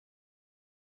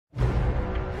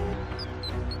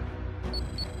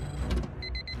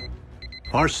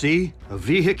RC, a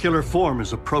vehicular form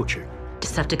is approaching.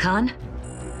 Decepticon?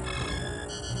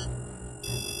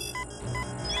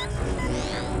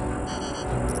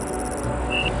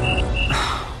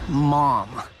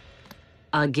 Mom.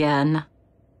 Again?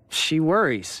 She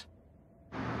worries.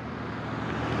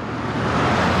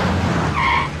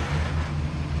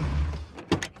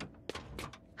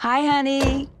 Hi,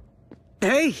 honey.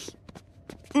 Hey!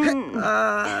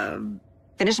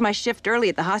 Finished my shift early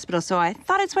at the hospital, so I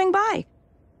thought I'd swing by.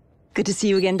 Good to see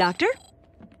you again, Doctor.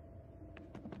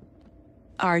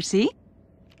 RC?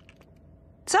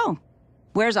 So,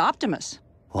 where's Optimus?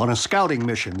 On a scouting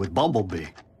mission with Bumblebee.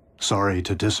 Sorry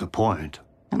to disappoint.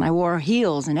 And I wore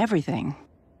heels and everything.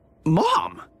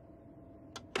 Mom!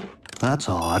 That's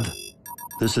odd.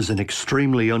 This is an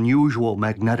extremely unusual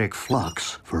magnetic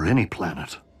flux for any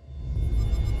planet.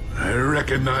 I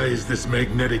recognize this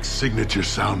magnetic signature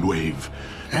sound wave,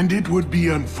 and it would be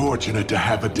unfortunate to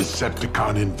have a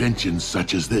Decepticon invention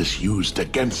such as this used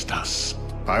against us.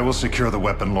 I will secure the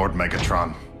weapon, Lord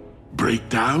Megatron.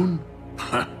 Breakdown?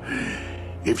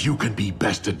 If you can be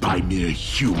bested by mere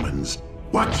humans,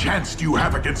 what chance do you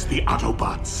have against the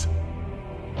Autobots?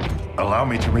 Allow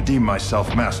me to redeem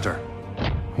myself, Master.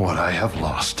 What I have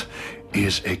lost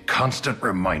is a constant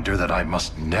reminder that I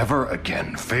must never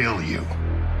again fail you.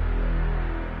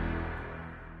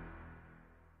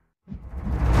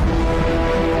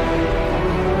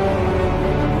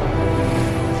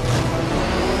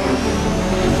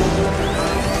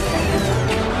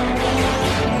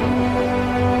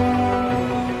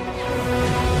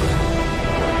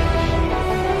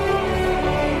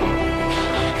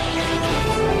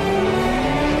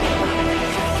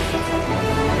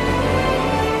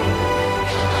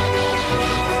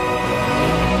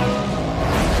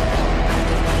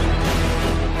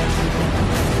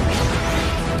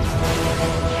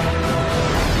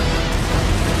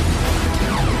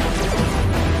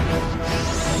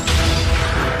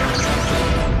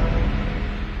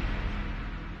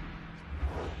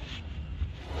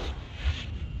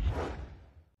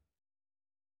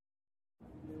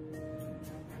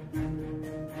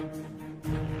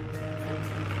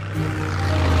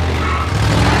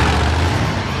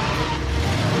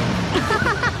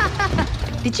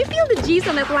 Did you feel the G's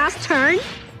on that last turn?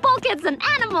 Bulkhead's an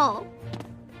animal!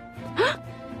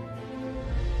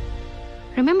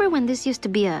 Remember when this used to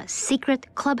be a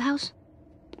secret clubhouse?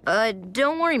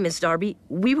 Don't worry, Miss Darby.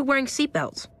 We were wearing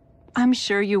seatbelts. I'm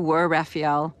sure you were,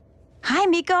 Raphael. Hi,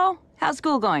 Miko. How's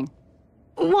school going?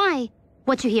 Why?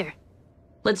 What you hear?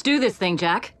 Let's do this thing,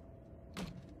 Jack.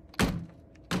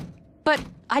 But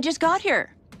I just got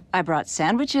here. I brought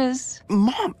sandwiches.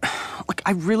 Mom! Look,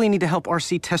 I really need to help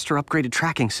RC test her upgraded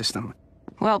tracking system.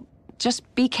 Well, just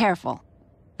be careful.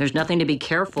 There's nothing to be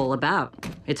careful about.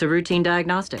 It's a routine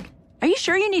diagnostic. Are you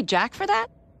sure you need Jack for that?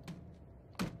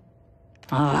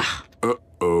 Ugh.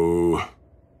 Uh-oh.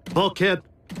 Bulkhead,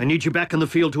 I need you back in the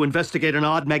field to investigate an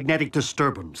odd magnetic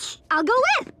disturbance. I'll go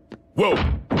with! Whoa!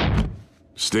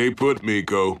 Stay put,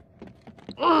 Miko.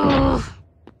 Ugh.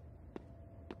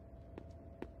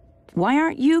 Why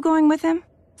aren't you going with him?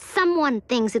 Someone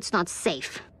thinks it's not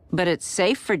safe. But it's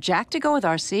safe for Jack to go with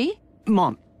RC?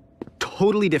 Mom,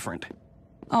 totally different.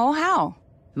 Oh, how?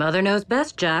 Mother knows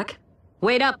best, Jack.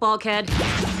 Wait up, Bulkhead.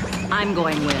 I'm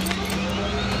going with.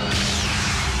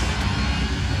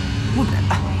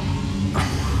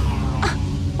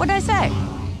 What'd I say?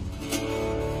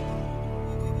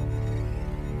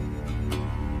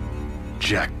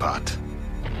 Jackpot.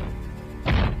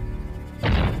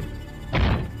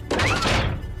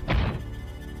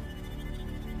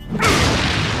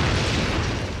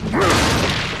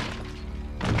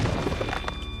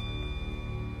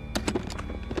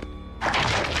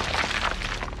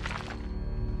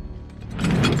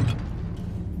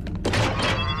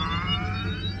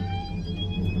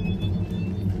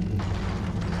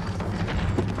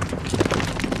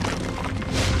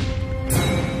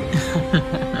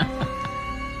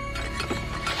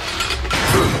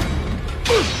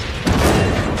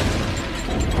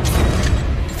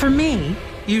 For me,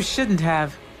 you shouldn't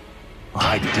have.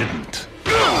 I didn't.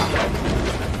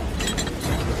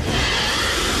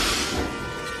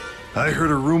 I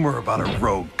heard a rumor about a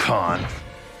rogue con.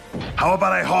 How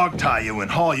about I hog tie you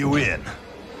and haul you in?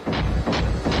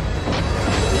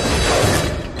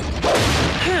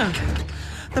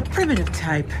 The primitive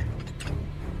type.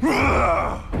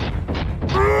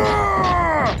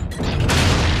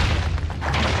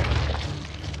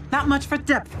 Not much for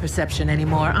depth perception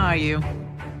anymore, are you?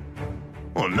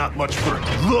 Well, not much for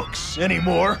looks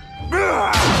anymore.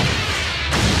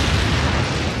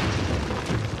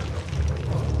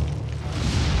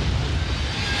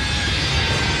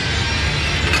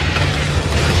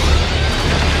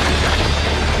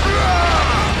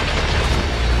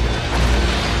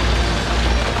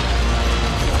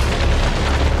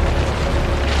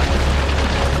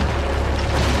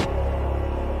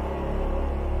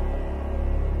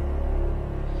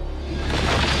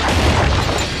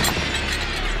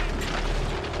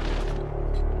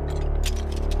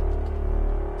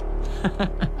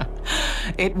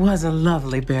 It was a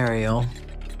lovely burial.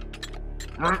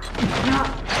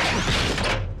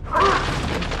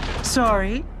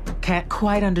 Sorry, can't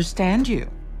quite understand you.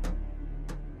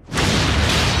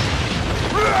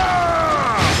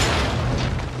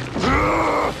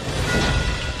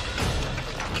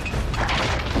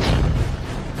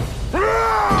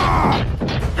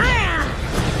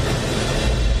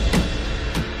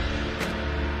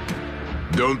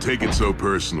 Don't take it so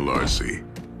personal, RC.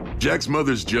 Jack's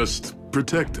mother's just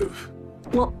protective.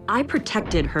 Well, I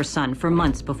protected her son for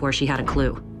months before she had a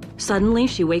clue. Suddenly,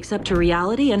 she wakes up to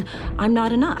reality and I'm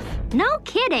not enough. No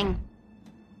kidding.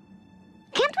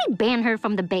 Can't we ban her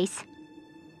from the base?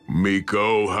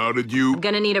 Miko, how did you... I'm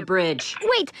gonna need a bridge.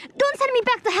 Wait, don't send me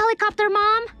back to helicopter,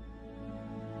 Mom!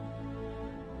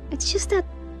 It's just that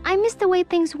I miss the way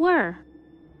things were.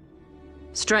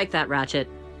 Strike that, Ratchet.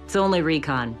 It's only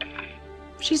recon.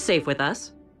 She's safe with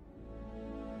us.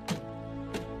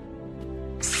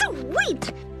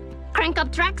 Sweet! Crank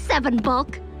up track 7,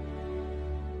 Bulk.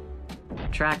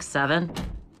 Track 7?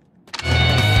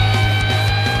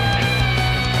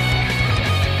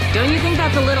 Don't you think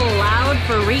that's a little loud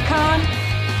for recon?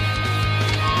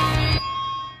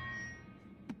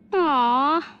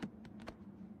 Aww.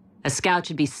 A scout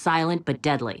should be silent but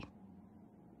deadly.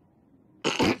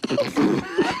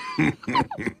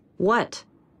 What?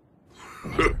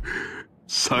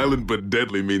 Silent but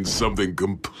deadly means something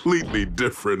completely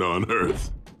different on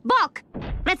Earth. Bulk,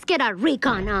 let's get our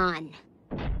recon on.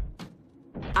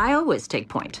 I always take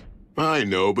point. I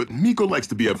know, but Miko likes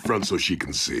to be up front so she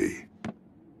can see.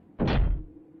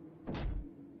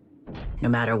 No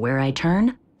matter where I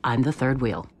turn, I'm the third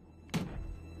wheel.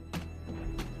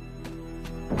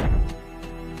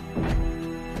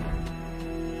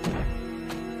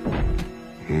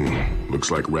 Looks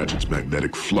like Ratchet's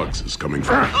magnetic flux is coming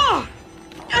from...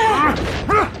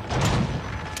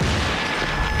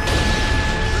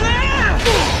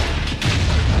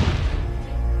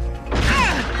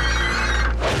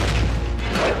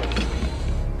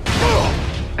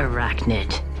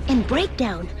 Arachnid. And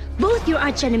Breakdown, both your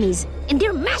archenemies, and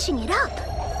they're mashing it up.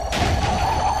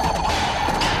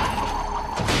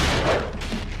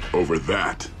 Over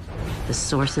that. The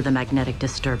source of the magnetic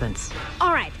disturbance.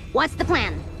 All right, what's the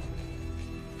plan?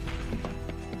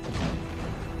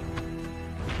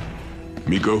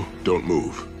 Miko, don't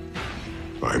move.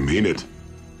 I mean it.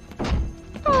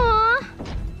 Aww.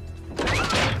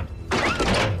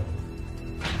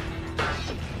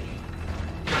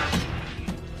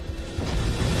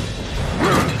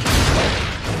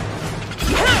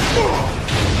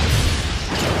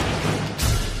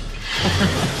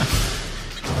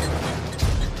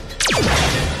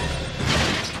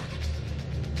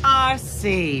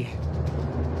 RC.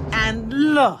 And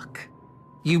look,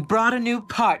 you brought a new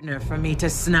partner for me to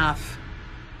snuff.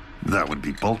 That would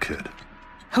be Bulkhead.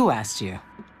 Who asked you?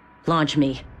 Launch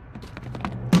me.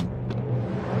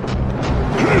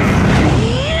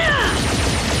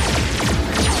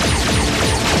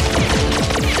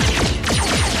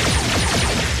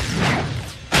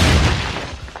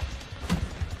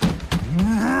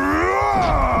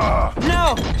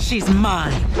 No, she's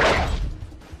mine.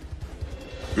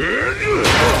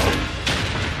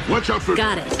 Watch out for...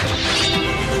 Got it.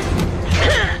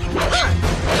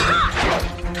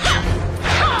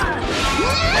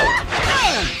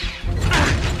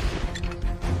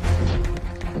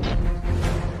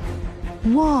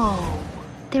 Whoa,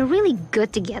 they're really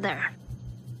good together.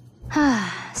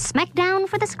 Smackdown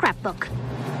for the scrapbook.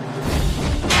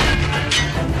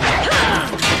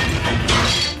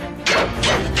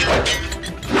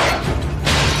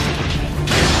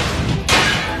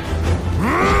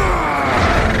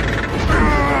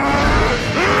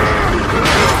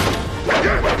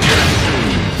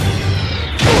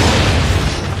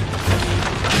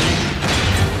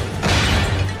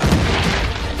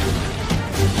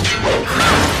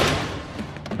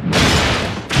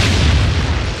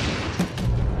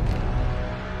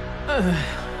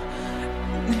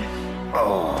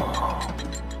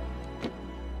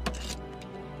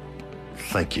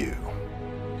 Thank you.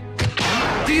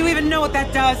 Do you even know what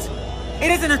that does?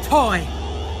 It isn't a toy.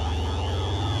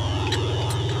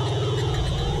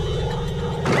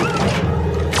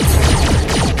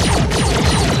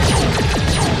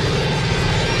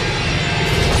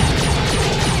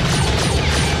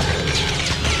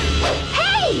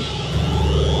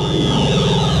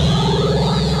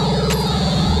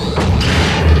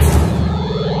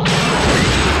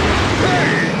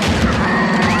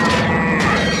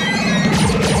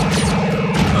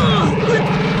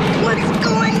 What's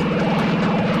going...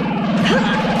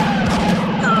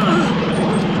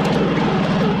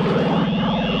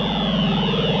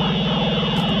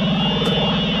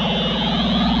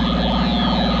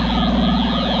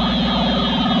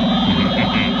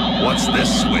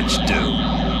 switch do?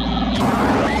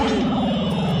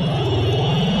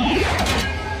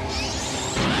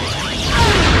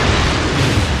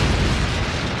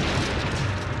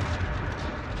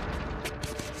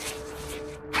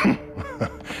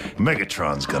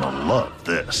 Megatron's gonna love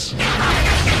this.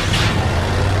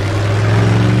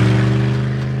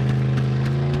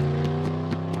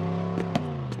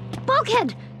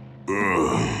 Bulkhead!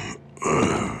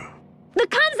 The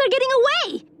cons are getting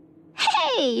away!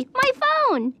 Hey, my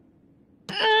phone!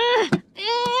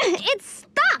 It's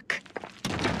stuck!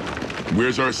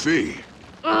 Where's RC?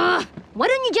 Why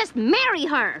don't you just marry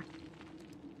her?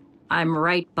 I'm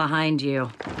right behind you.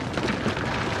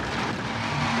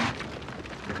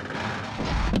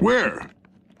 Where?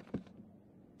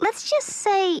 Let's just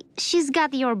say she's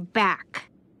got your back.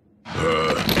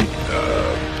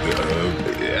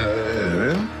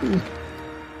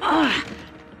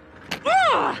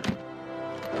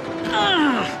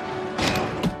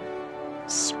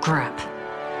 Scrap.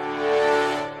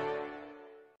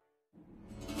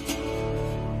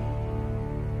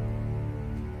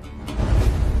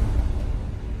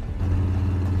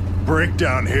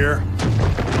 Breakdown here.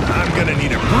 I'm gonna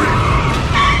need a break.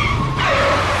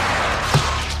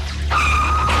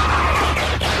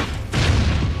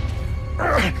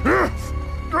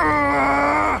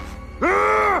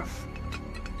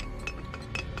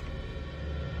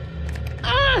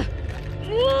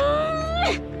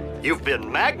 You've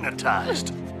been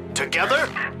magnetized. Together?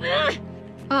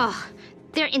 Oh,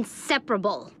 they're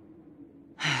inseparable.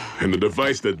 And the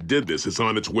device that did this is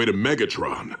on its way to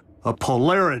Megatron. A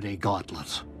polarity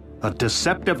gauntlet. A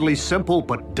deceptively simple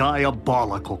but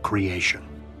diabolical creation.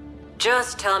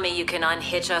 Just tell me you can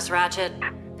unhitch us, Ratchet.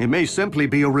 It may simply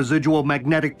be a residual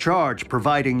magnetic charge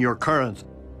providing your current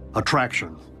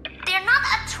attraction. They're not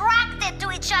attracted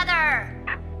to each other.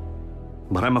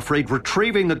 But I'm afraid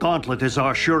retrieving the gauntlet is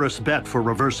our surest bet for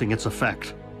reversing its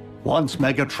effect. Once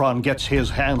Megatron gets his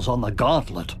hands on the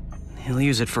gauntlet, He'll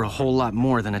use it for a whole lot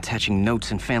more than attaching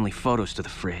notes and family photos to the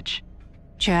fridge.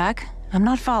 Jack, I'm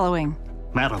not following.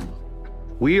 Madam,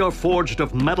 we are forged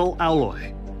of metal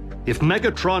alloy. If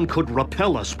Megatron could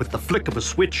repel us with the flick of a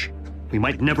switch, we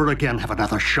might never again have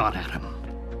another shot at him.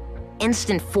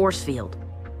 Instant force field.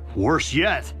 Worse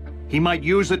yet, he might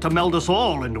use it to meld us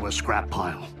all into a scrap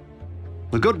pile.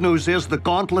 The good news is the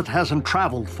gauntlet hasn't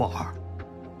traveled far.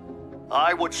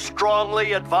 I would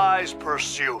strongly advise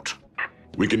pursuit.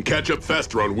 We can catch up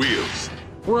faster on wheels.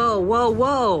 Whoa, whoa,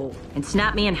 whoa. And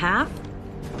snap me in half?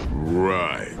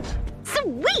 Right.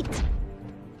 Sweet!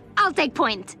 I'll take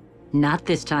point. Not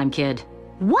this time, kid.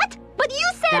 What? But you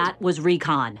said... That was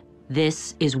recon.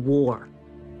 This is war.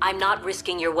 I'm not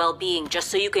risking your well-being just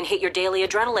so you can hit your daily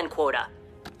adrenaline quota.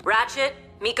 Ratchet,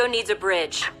 Miko needs a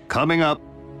bridge. Coming up.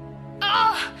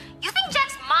 Oh, you think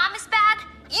Jack's mom is bad?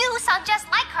 You sound just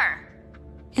like her.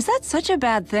 Is that such a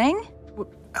bad thing?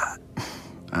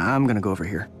 I'm gonna go over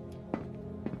here.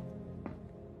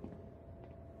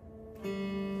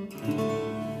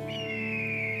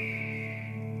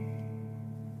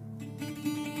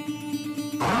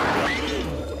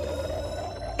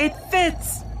 It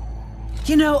fits!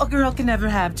 You know, a girl can never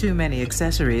have too many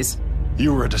accessories.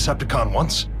 You were a Decepticon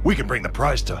once. We can bring the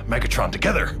prize to Megatron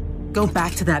together. Go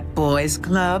back to that boys'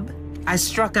 club. I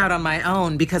struck out on my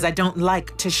own because I don't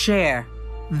like to share.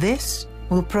 This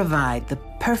will provide the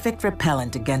perfect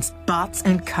repellent against bots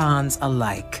and cons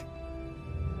alike.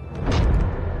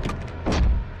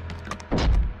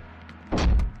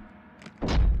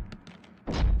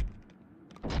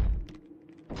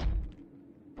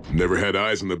 Never had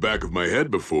eyes in the back of my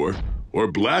head before, or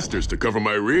blasters to cover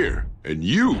my rear, and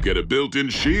you get a built-in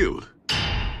shield.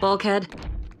 Bulkhead,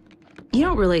 you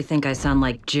don't really think I sound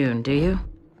like June, do you?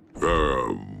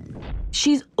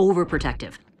 She's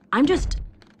overprotective. I'm just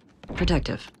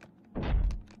protective.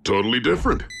 Totally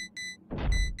different.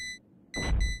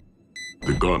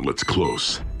 The gauntlet's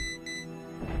close.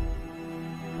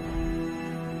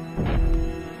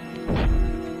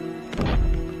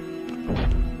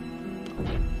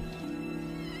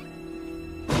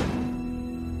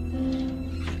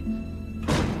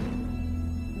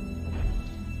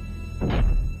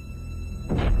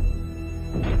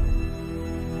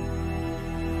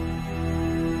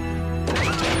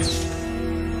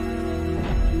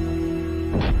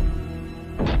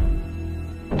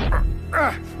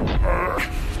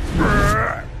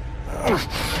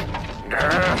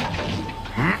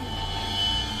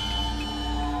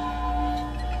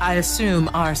 I assume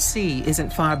RC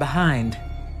isn't far behind.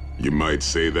 You might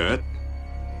say that.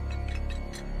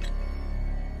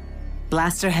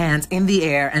 Blaster hands in the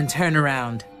air and turn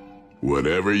around.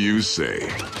 Whatever you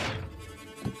say.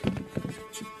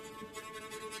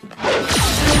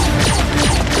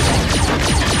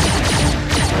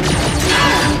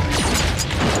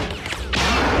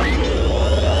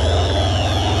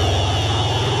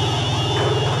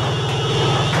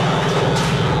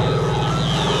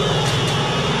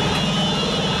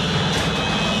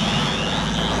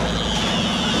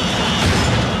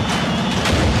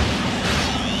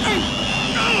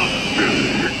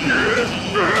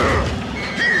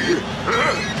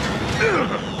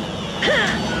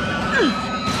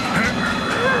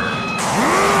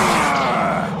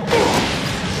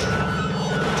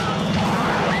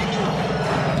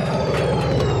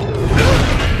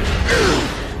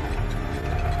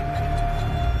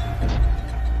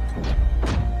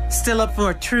 Still up for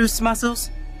a truce,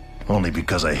 Muscles? Only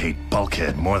because I hate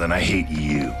Bulkhead more than I hate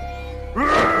you.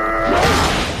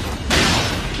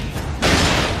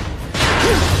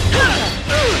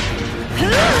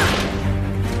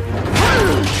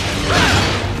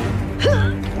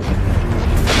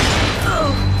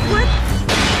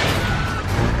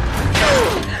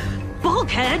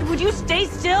 Bulkhead, would you stay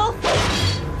still?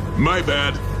 My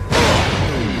bad.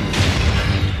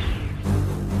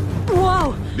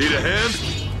 Whoa! Need a hand?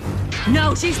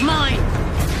 No, she's mine!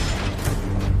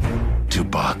 2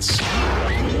 bots.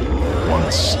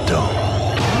 1 stone.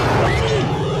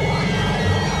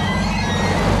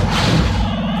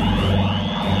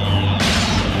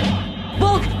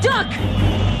 Bulk, duck!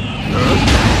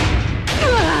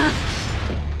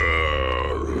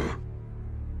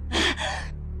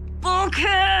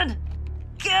 Bulkhead!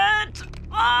 Get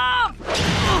off!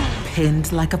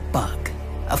 Pinned like a bug.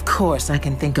 Of course, I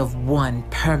can think of one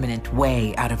permanent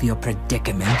way out of your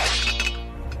predicament.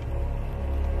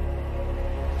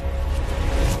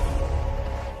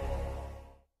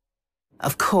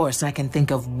 Of course, I can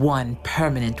think of one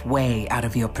permanent way out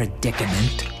of your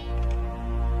predicament.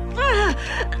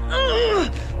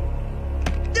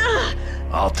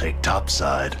 I'll take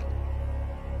topside.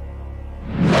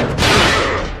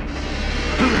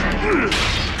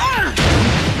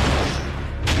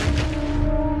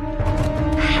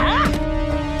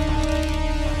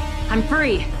 I'm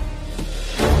free.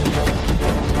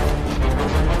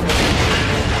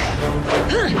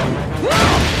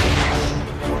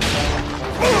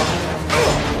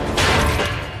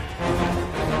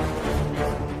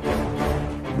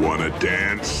 Wanna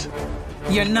dance?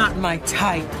 You're not my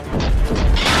type.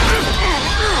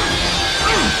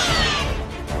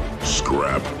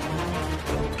 Scrap.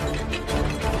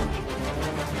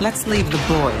 Let's leave the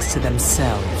boys to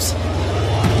themselves.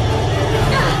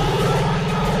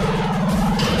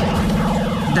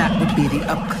 That would be the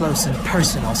up-close and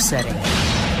personal setting.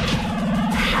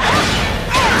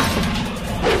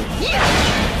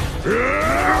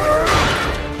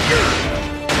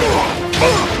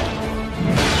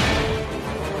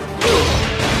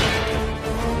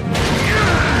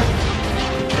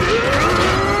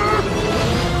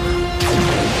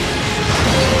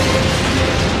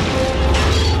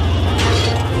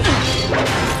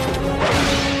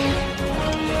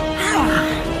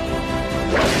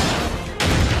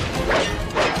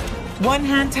 One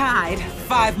hand tied,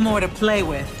 5 more to play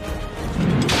with.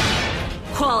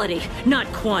 Quality, not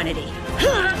quantity.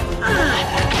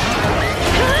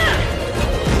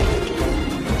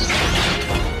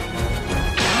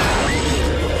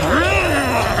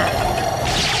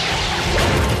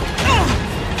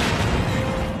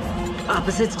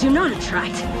 Opposites do not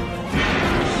attract.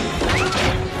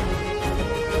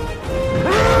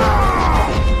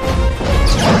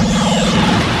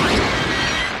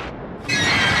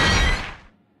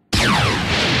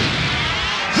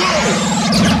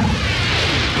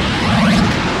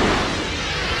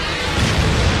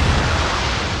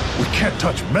 Can't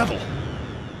touch metal.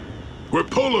 We're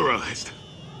polarized.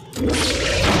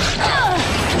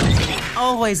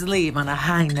 Always leave on a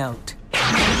high note.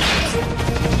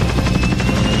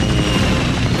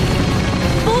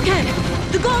 Bulkhead!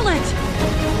 The gauntlet!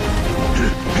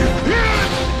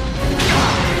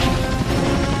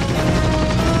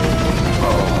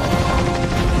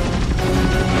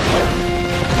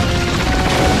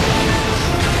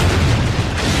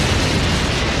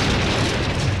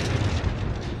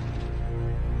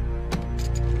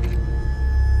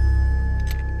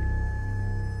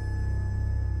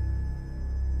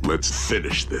 Let's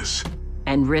finish this.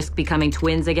 And risk becoming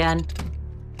twins again?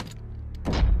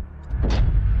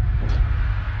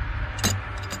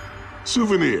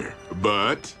 Souvenir,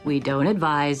 but... We don't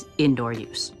advise indoor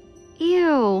use.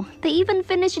 Ew, they even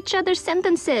finish each other's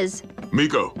sentences.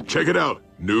 Miko, check it out.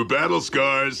 New battle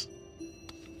scars.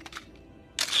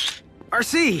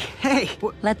 RC, hey!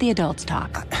 Let the adults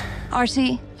talk.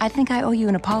 RC, I think I owe you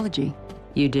an apology.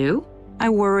 You do? I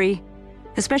worry,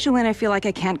 especially when I feel like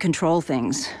I can't control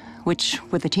things, which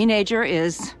with a teenager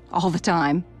is all the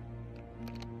time.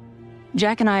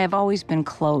 Jack and I have always been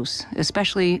close,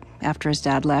 especially after his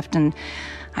dad left, and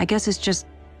I guess it's just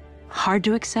hard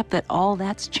to accept that all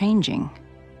that's changing.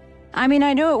 I mean,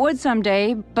 I knew it would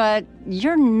someday, but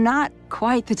you're not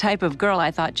quite the type of girl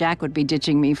I thought Jack would be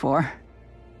ditching me for.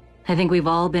 I think we've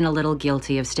all been a little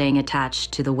guilty of staying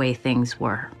attached to the way things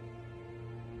were.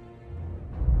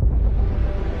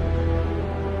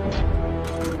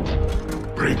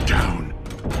 Breakdown.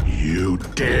 You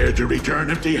dare to return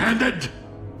empty-handed?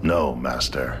 No,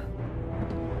 Master.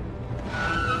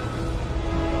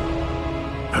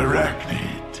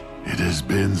 Arachnid, it has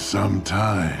been some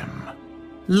time.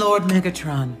 Lord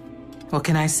Megatron, what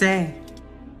can I say?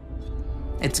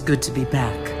 It's good to be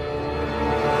back.